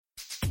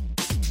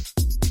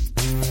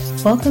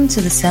Welcome to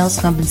the Sales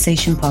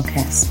Compensation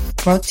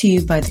Podcast, brought to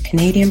you by the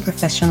Canadian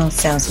Professional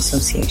Sales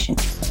Association.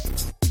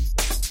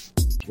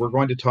 We're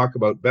going to talk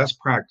about best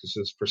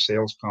practices for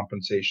sales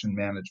compensation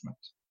management.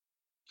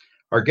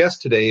 Our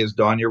guest today is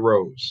Donya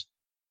Rose.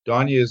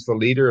 Donya is the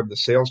leader of the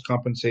sales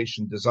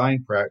compensation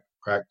design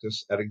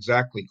practice at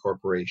Exactly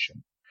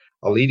Corporation,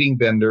 a leading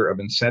vendor of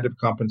incentive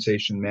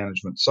compensation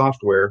management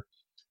software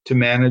to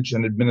manage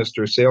and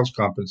administer sales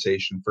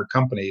compensation for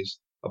companies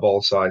of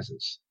all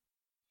sizes.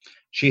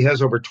 She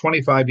has over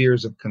 25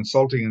 years of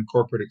consulting and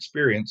corporate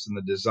experience in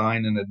the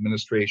design and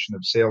administration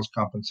of sales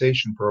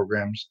compensation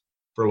programs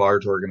for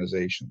large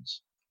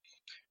organizations.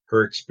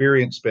 Her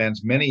experience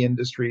spans many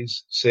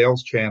industries,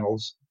 sales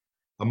channels,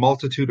 a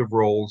multitude of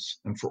roles,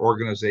 and for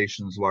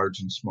organizations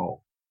large and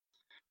small.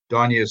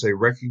 Donya is a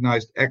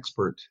recognized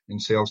expert in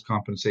sales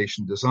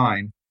compensation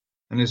design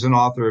and is an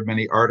author of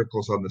many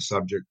articles on the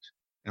subject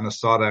and a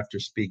sought-after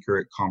speaker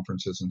at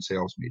conferences and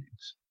sales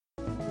meetings.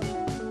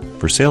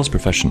 For sales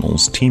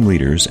professionals, team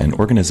leaders, and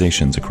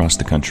organizations across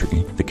the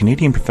country, the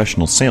Canadian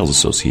Professional Sales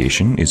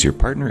Association is your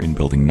partner in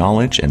building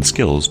knowledge and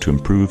skills to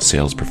improve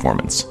sales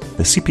performance.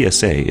 The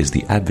CPSA is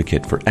the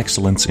advocate for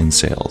excellence in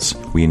sales.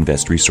 We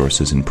invest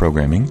resources in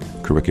programming,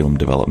 curriculum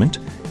development,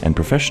 and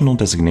professional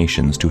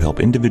designations to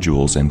help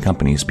individuals and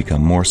companies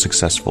become more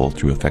successful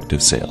through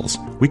effective sales.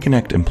 We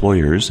connect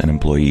employers and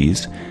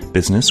employees,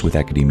 business with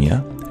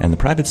academia, and the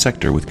private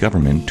sector with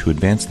government to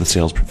advance the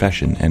sales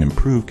profession and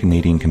improve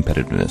Canadian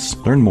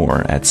competitiveness. Learn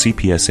more at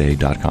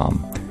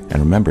cpsa.com. And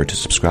remember to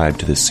subscribe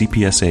to the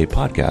CPSA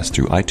podcast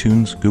through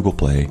iTunes, Google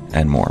Play,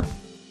 and more.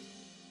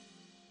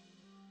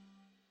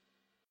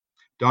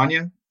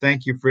 Donya,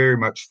 thank you very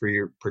much for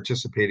your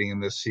participating in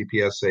this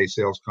CPSA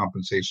Sales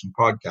Compensation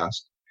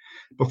podcast.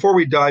 Before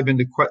we dive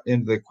into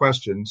the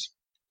questions,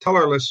 tell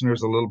our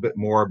listeners a little bit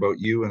more about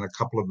you and a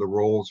couple of the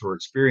roles or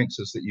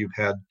experiences that you've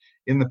had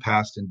in the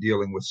past in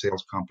dealing with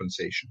sales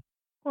compensation.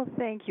 Well,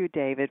 thank you,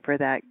 David, for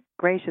that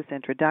gracious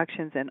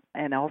introductions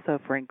and also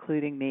for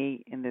including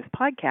me in this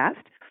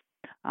podcast.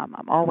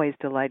 I'm always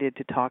delighted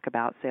to talk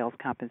about sales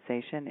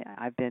compensation.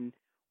 I've been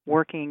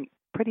working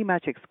pretty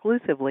much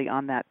exclusively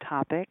on that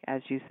topic,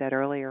 as you said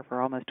earlier,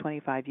 for almost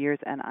 25 years,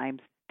 and I'm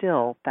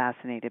still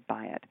fascinated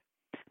by it.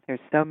 There's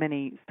so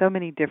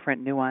many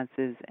different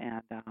nuances,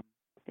 and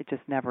it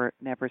just never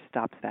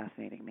stops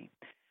fascinating me.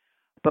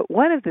 But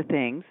one of the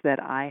things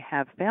that I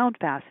have found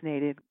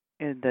fascinating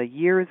in the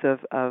years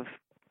of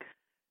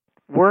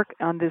work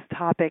on this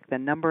topic, the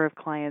number of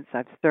clients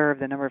I've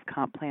served, the number of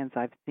comp plans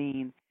I've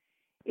seen,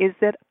 is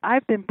that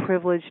I've been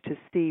privileged to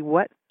see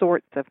what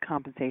sorts of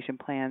compensation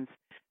plans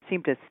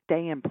seem to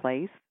stay in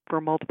place for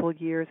multiple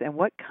years and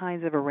what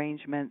kinds of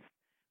arrangements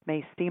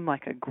may seem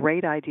like a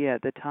great idea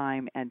at the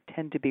time and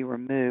tend to be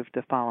removed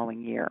the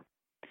following year.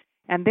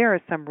 And there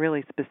are some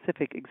really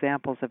specific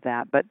examples of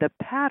that, but the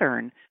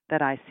pattern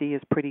that I see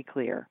is pretty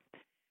clear.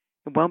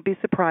 It won't be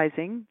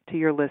surprising to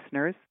your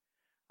listeners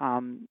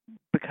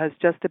because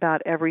just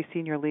about every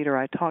senior leader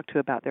I talk to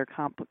about their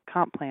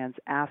comp plans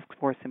asks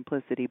for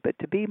simplicity, but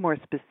to be more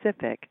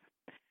specific,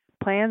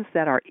 plans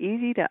that are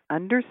easy to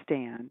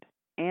understand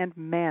and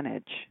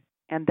manage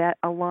and that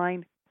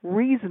align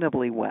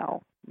reasonably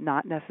well,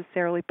 not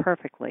necessarily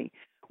perfectly,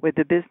 with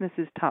the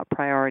business's top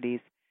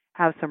priorities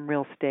have some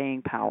real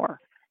staying power.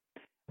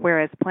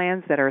 Whereas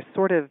plans that are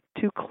sort of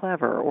too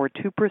clever or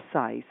too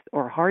precise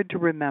or hard to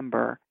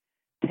remember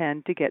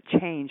tend to get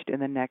changed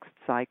in the next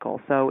cycle.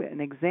 So an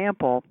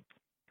example,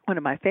 one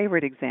of my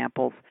favorite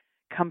examples,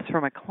 comes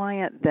from a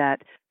client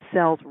that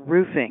sells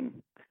roofing.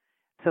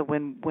 So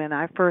when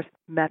I first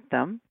met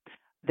them,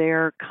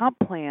 their comp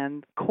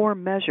plan core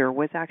measure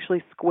was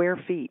actually square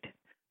feet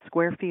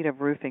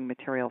of roofing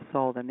material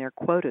sold, and their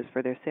quotas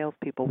for their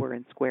salespeople were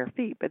in square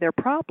feet. But their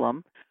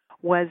problem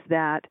was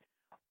that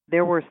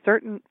there were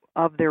certain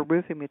of their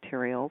roofing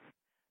materials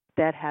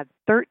that had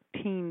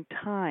 13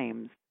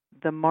 times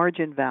the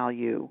margin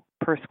value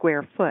per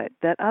square foot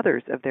that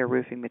others of their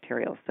roofing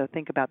materials. So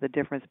think about the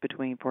difference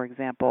between, for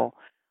example,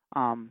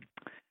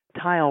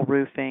 tile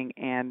roofing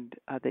and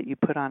that you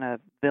put on a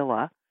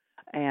villa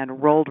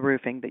and rolled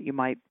roofing that you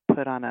might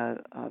put on a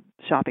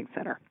shopping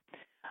center.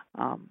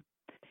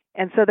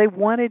 And so they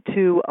wanted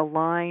to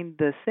align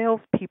the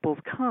salespeople's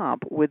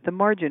comp with the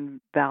margin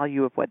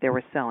value of what they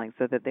were selling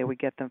so that they would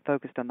get them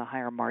focused on the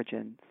higher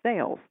margin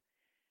sales.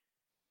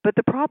 But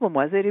the problem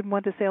was they didn't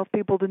want the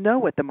salespeople to know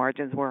what the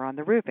margins were on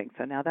the roofing.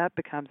 So now that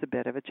becomes a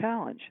bit of a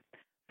challenge.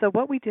 So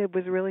what we did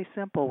was really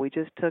simple. We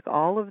just took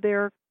all of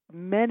their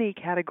many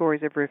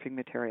categories of roofing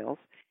materials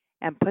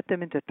and put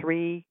them into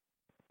three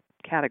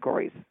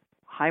categories: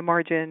 high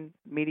margin,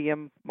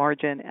 medium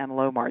margin, and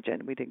low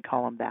margin. We didn't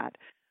call them that.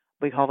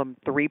 We called them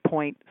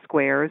 3-point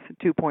squares,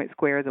 2-point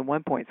squares, and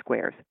 1-point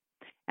squares.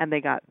 And they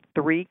got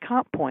 3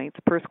 comp points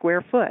per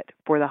square foot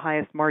for the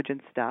highest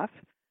margin stuff,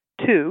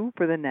 2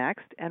 for the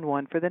next, and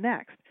 1 for the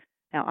next.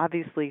 Now,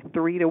 obviously,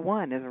 3 to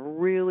 1 is a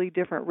really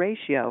different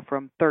ratio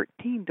from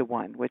 13 to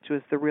 1, which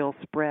was the real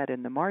spread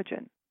in the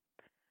margin.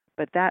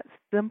 But that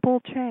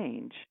simple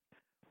change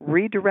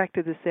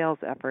redirected the sales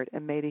effort,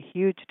 and made a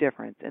huge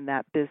difference in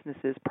that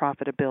business's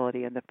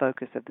profitability and the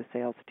focus of the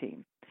sales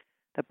team.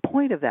 The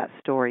point of that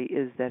story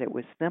is that it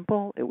was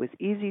simple, it was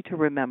easy to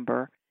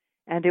remember,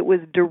 and it was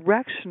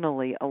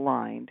directionally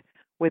aligned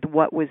with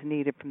what was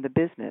needed from the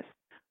business,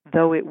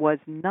 though it was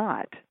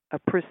not a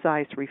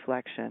precise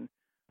reflection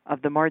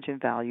of the margin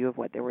value of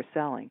what they were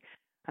selling.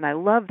 And I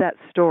love that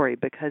story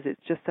because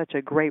it's just such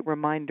a great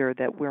reminder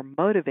that we're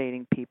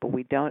motivating people.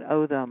 We don't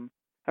owe them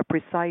a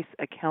precise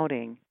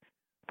accounting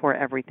for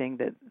everything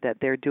that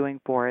they're doing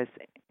for us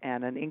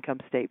and an income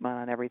statement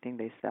on everything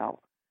they sell.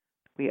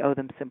 We owe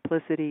them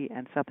simplicity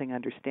and something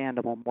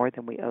understandable more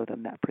than we owe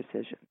them that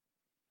precision.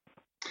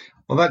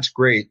 Well, that's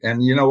great.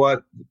 And you know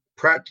what?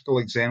 Practical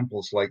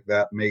examples like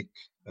that make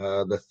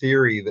the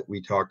theory that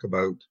we talk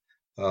about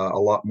a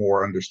lot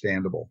more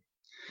understandable.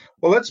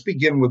 Well, let's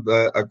begin with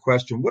a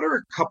question. What are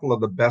a couple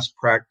of the best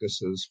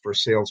practices for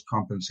sales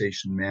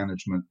compensation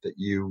management that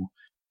you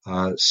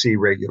see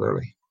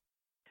regularly?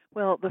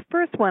 Well, the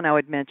first one I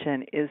would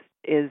mention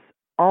is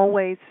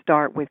always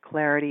start with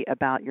clarity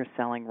about your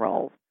selling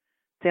roles.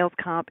 Sales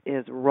comp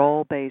is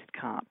role-based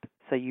comp,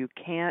 so you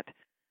can't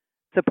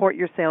support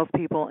your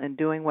salespeople in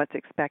doing what's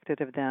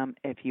expected of them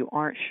if you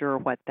aren't sure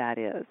what that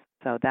is.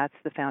 So that's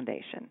the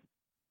foundation.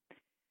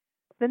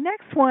 The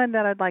next one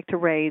that I'd like to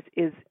raise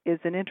is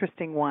an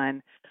interesting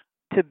one,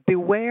 to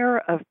beware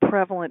of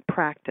prevalent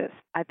practice.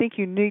 I think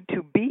you need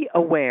to be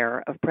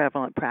aware of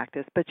prevalent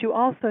practice, but you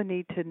also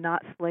need to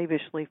not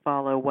slavishly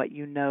follow what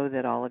you know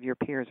that all of your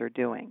peers are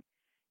doing.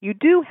 You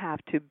do have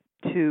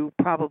to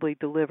probably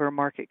deliver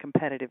market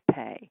competitive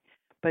pay,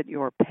 but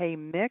your pay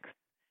mix,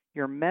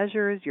 your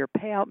measures, your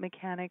payout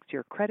mechanics,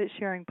 your credit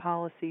sharing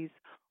policies,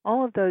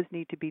 all of those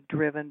need to be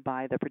driven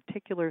by the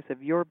particulars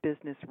of your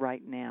business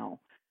right now.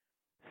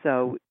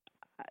 So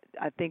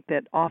I think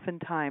that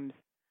oftentimes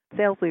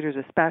sales leaders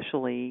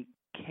especially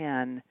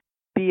can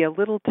be a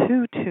little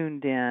too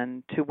tuned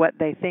in to what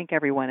they think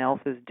everyone else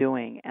is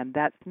doing, and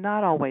that's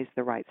not always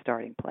the right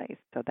starting place.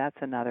 So that's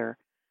another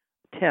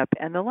tip.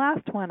 And the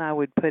last one I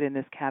would put in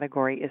this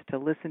category is to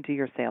listen to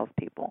your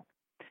salespeople.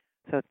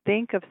 So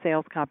think of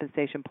sales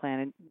compensation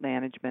plan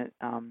management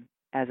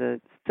as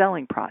a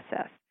selling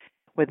process,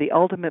 with the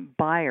ultimate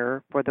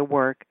buyer for the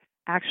work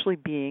actually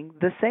being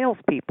the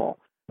salespeople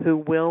who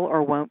will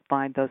or won't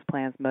find those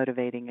plans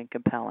motivating and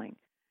compelling.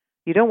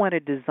 You don't want to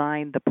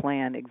design the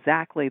plan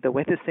exactly the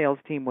way the sales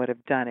team would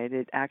have done it.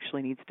 It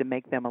actually needs to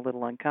make them a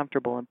little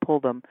uncomfortable and pull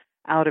them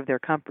out of their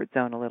comfort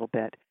zone a little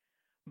bit.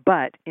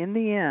 But in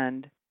the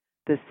end,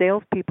 the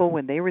salespeople,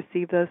 when they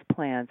receive those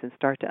plans and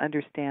start to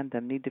understand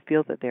them, need to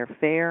feel that they're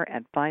fair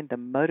and find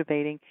them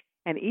motivating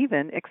and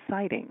even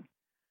exciting.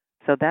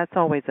 So that's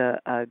always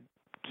a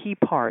key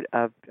part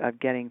of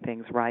getting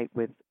things right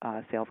with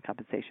sales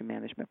compensation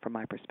management from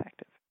my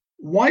perspective.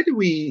 Why do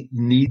we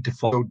need to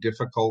follow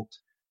difficult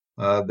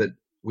that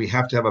we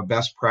have to have a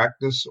best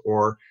practice,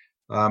 or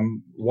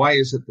why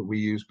is it that we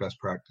use best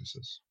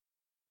practices?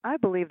 I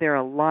believe there are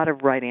a lot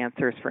of right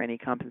answers for any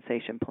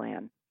compensation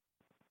plan.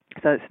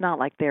 So it's not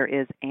like there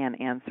is an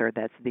answer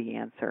that's the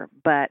answer,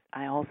 but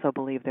I also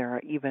believe there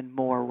are even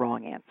more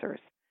wrong answers.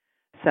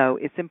 So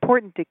it's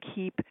important to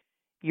keep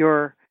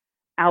your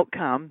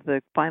outcome,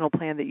 the final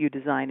plan that you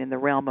design, in the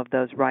realm of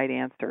those right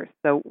answers.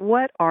 So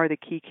what are the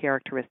key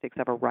characteristics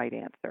of a right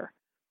answer?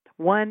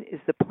 One is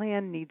the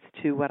plan needs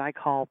to, what I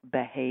call,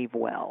 behave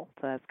well.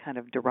 So that's kind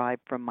of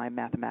derived from my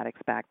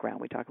mathematics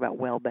background. We talk about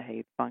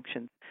well-behaved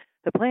functions.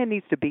 The plan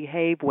needs to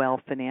behave well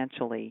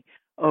financially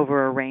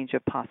over a range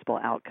of possible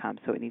outcomes.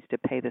 So it needs to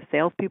pay the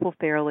salespeople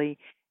fairly,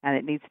 and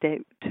it needs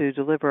to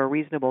deliver a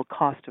reasonable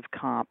cost of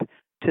comp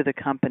to the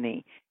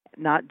company,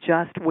 not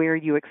just where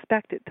you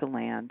expect it to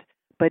land,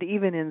 but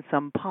even in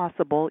some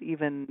possible,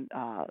 even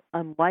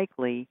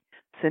unlikely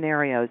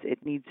scenarios,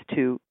 it needs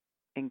to,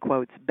 in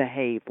quotes,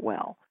 behave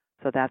well.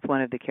 So that's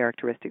one of the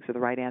characteristics of the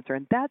right answer,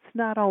 and that's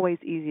not always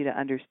easy to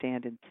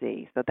understand and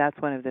see. So that's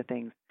one of the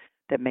things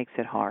that makes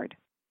it hard.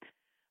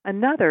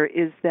 Another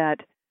is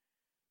that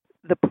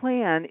the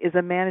plan is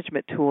a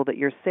management tool that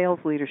your sales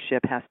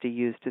leadership has to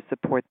use to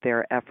support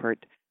their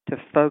effort to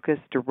focus,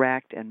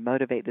 direct, and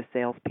motivate the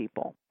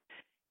salespeople.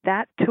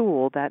 That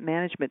tool, that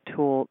management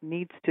tool,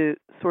 needs to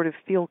sort of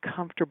feel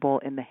comfortable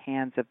in the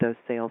hands of those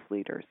sales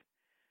leaders.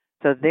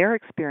 So their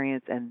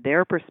experience and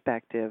their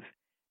perspective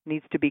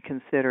needs to be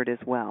considered as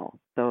well.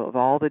 So of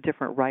all the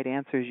different right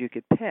answers you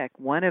could pick,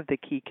 one of the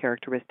key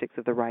characteristics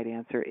of the right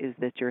answer is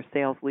that your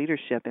sales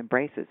leadership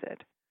embraces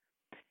it.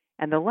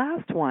 And the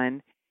last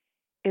one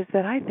is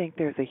that I think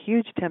there's a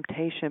huge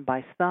temptation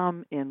by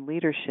some in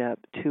leadership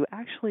to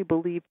actually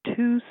believe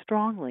too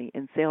strongly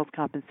in sales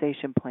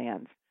compensation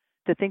plans,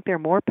 to think they're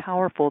more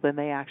powerful than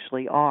they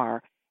actually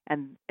are,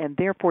 and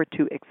therefore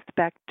to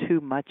expect too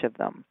much of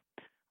them.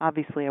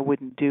 Obviously, I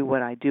wouldn't do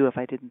what I do if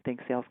I didn't think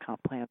sales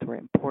comp plans were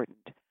important.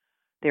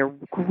 They're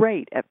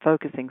great at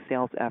focusing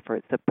sales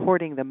efforts,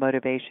 supporting the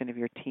motivation of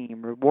your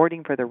team,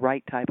 rewarding for the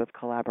right type of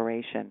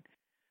collaboration.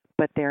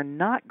 But they're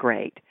not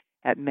great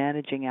at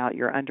managing out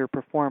your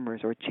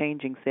underperformers or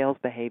changing sales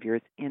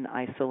behaviors in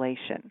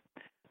isolation.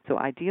 So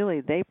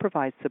ideally, they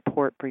provide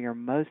support for your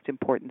most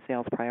important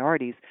sales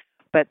priorities,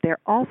 but they're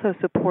also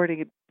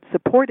supported,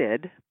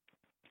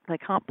 the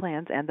comp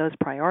plans and those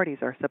priorities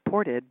are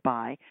supported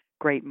by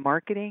great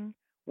marketing,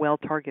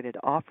 well-targeted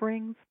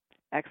offerings,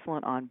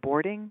 excellent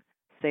onboarding,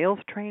 sales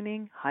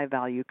training,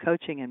 high-value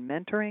coaching and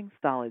mentoring,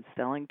 solid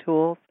selling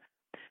tools.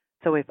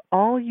 So if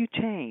all you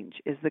change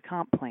is the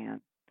comp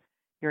plan,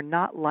 you're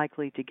not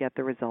likely to get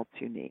the results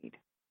you need.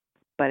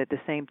 But at the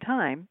same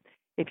time,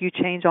 if you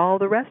change all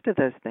the rest of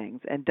those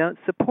things and don't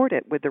support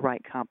it with the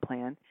right comp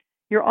plan,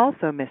 you're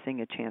also missing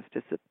a chance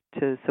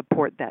to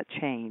support that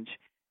change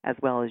as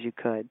well as you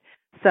could.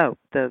 So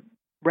the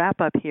wrap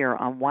up here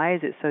on why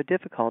is it so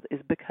difficult is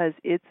because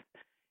it's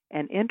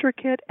an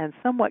intricate and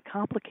somewhat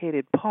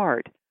complicated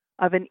part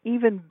of an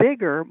even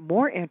bigger,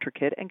 more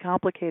intricate and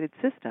complicated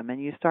system,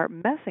 and you start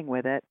messing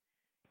with it,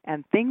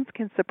 and things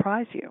can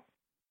surprise you.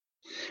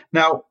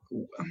 Now,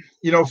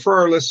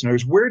 for our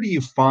listeners, where do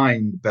you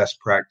find best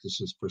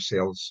practices for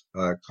sales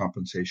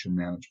compensation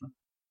management?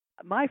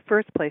 My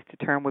first place to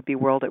turn would be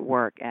World at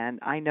Work, and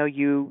I know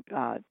you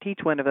teach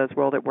one of those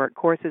World at Work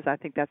courses. I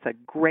think that's a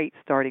great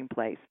starting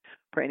place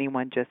for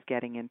anyone just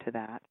getting into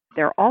that.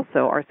 There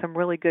also are some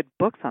really good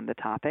books on the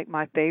topic.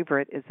 My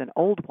favorite is an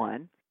old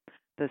one,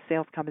 the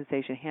Sales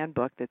Compensation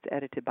Handbook that's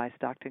edited by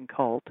Stockton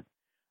Colt.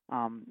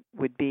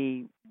 Would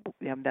be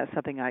that's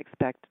something I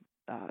expect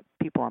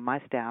people on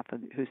my staff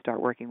who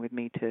start working with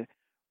me to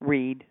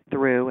read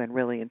through and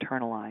really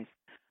internalize.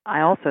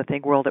 I also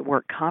think World at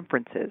Work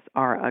conferences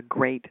are a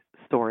great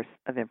source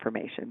of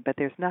information, but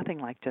there's nothing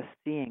like just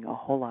seeing a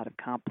whole lot of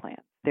comp plans.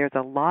 There's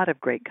a lot of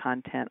great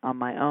content on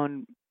my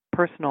own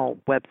personal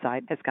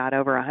website. It's got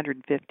over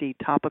 150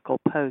 topical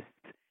posts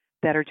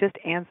that are just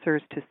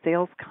answers to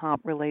sales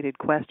comp related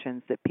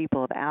questions that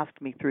people have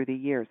asked me through the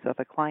years. So if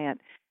a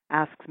client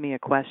asks me a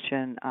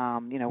question,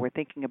 we're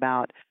thinking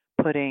about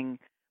putting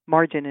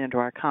margin into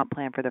our comp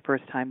plan for the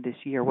first time this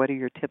year. What are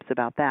your tips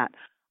about that?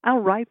 I'll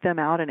write them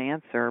out an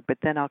answer, but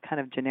then I'll kind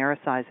of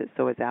genericize it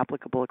so it's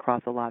applicable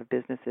across a lot of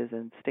businesses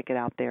and stick it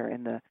out there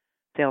in the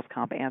sales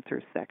comp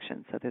answers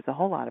section. So there's a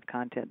whole lot of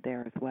content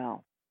there as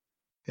well.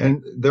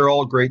 And they're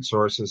all great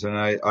sources, and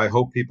I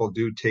hope people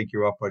do take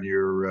you up on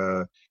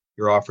your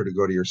offer to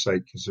go to your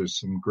site, because there's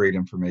some great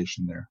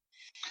information there.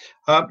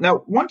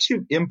 Now, once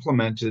you've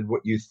implemented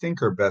what you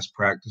think are best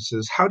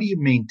practices, how do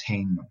you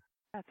maintain them?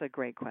 That's a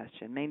great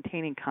question.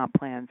 Maintaining comp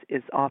plans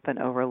is often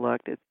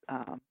overlooked.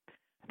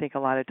 I think a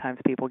lot of times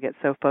people get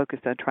so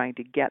focused on trying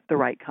to get the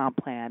right comp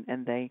plan,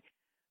 and they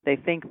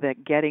think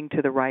that getting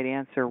to the right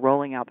answer,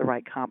 rolling out the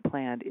right comp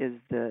plan is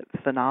the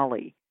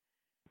finale.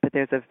 But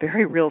there's a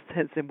very real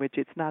sense in which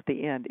it's not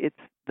the end, it's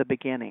the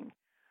beginning.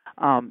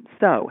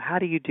 So how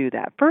do you do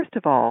that? First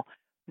of all,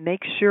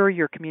 make sure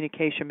your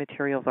communication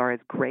materials are as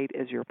great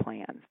as your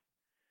plans.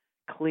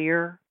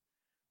 Clear,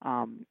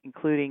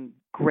 including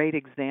great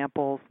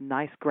examples,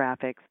 nice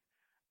graphics,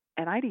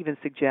 and I'd even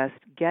suggest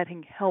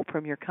getting help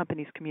from your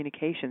company's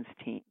communications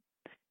team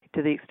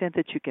to the extent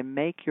that you can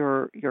make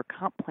your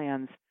comp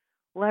plans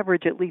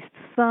leverage at least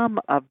some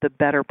of the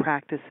better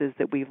practices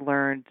that we've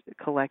learned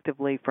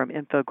collectively from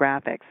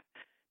infographics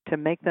to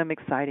make them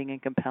exciting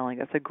and compelling.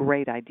 That's a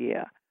great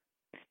idea.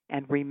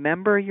 And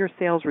remember your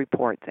sales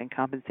reports and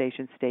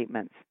compensation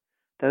statements.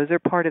 Those are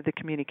part of the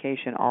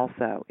communication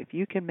also. If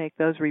you can make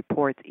those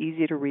reports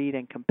easy to read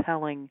and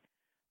compelling,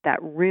 that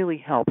really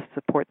helps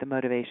support the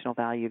motivational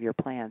value of your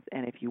plans.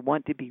 And if you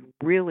want to be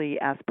really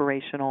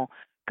aspirational,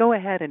 go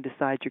ahead and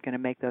decide you're going to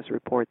make those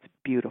reports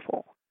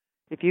beautiful.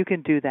 If you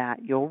can do that,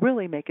 you'll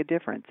really make a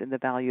difference in the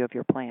value of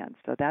your plans.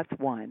 So that's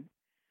one.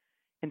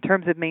 In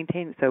terms of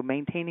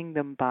maintaining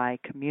them by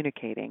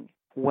communicating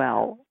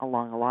well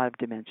along a lot of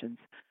dimensions.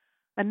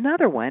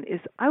 Another one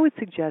is I would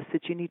suggest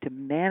that you need to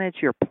manage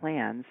your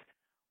plans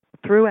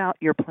throughout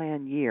your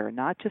plan year,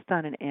 not just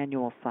on an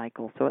annual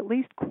cycle. So at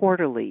least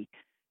quarterly,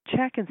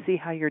 check and see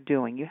how you're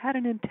doing. You had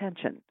an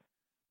intention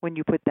when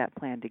you put that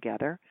plan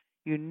together.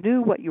 You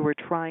knew what you were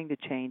trying to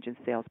change in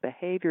sales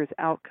behaviors,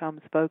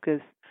 outcomes,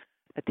 focus,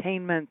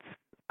 attainments,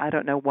 I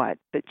don't know what,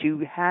 but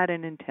you had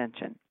an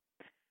intention.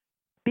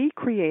 Be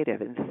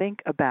creative and think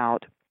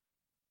about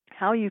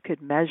how you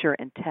could measure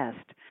and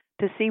test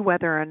to see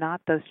whether or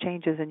not those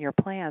changes in your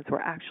plans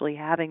were actually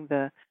having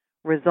the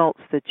results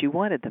that you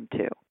wanted them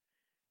to.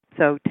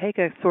 So take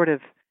a sort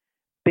of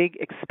big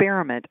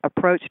experiment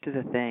approach to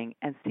the thing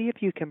and see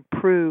if you can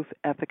prove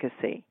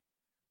efficacy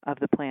of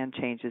the plan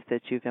changes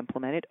that you've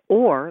implemented,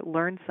 or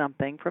learn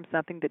something from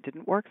something that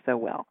didn't work so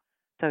well.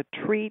 So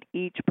treat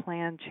each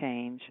plan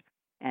change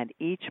and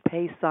each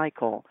pay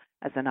cycle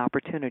as an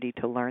opportunity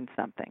to learn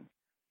something.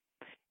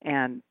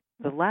 And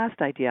the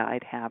last idea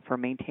I'd have for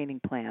maintaining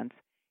plans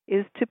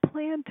is to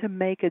plan to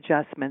make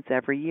adjustments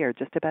every year.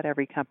 Just about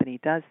every company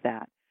does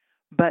that.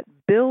 But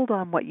build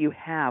on what you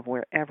have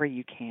wherever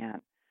you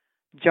can.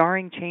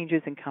 Jarring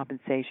changes in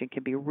compensation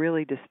can be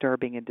really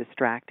disturbing and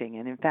distracting,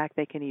 and in fact,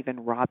 they can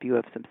even rob you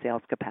of some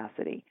sales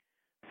capacity.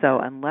 So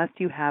unless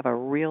you have a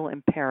real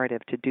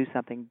imperative to do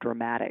something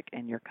dramatic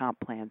in your comp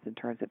plans in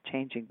terms of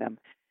changing them,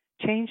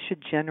 change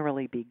should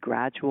generally be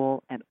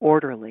gradual and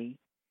orderly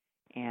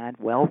and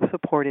well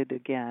supported,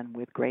 again,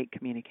 with great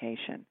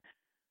communication.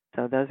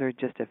 So those are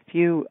just a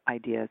few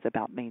ideas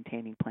about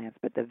maintaining plants,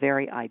 but the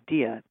very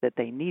idea that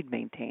they need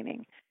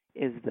maintaining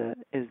is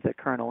the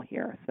kernel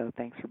here. So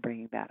thanks for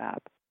bringing that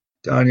up.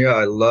 Danya,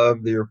 I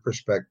love your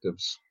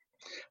perspectives.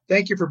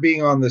 Thank you for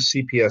being on the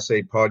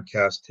CPSA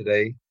podcast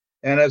today.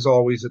 And as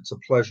always, it's a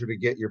pleasure to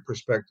get your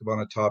perspective on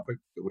a topic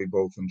that we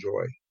both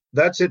enjoy.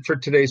 That's it for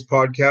today's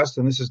podcast,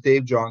 and this is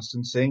Dave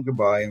Johnston saying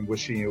goodbye and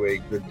wishing you a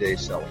good day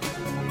selling.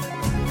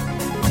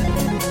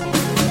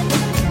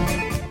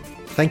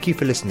 Thank you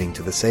for listening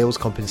to the Sales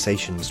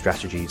Compensation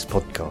Strategies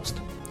podcast,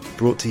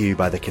 brought to you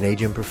by the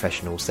Canadian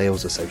Professional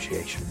Sales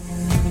Association.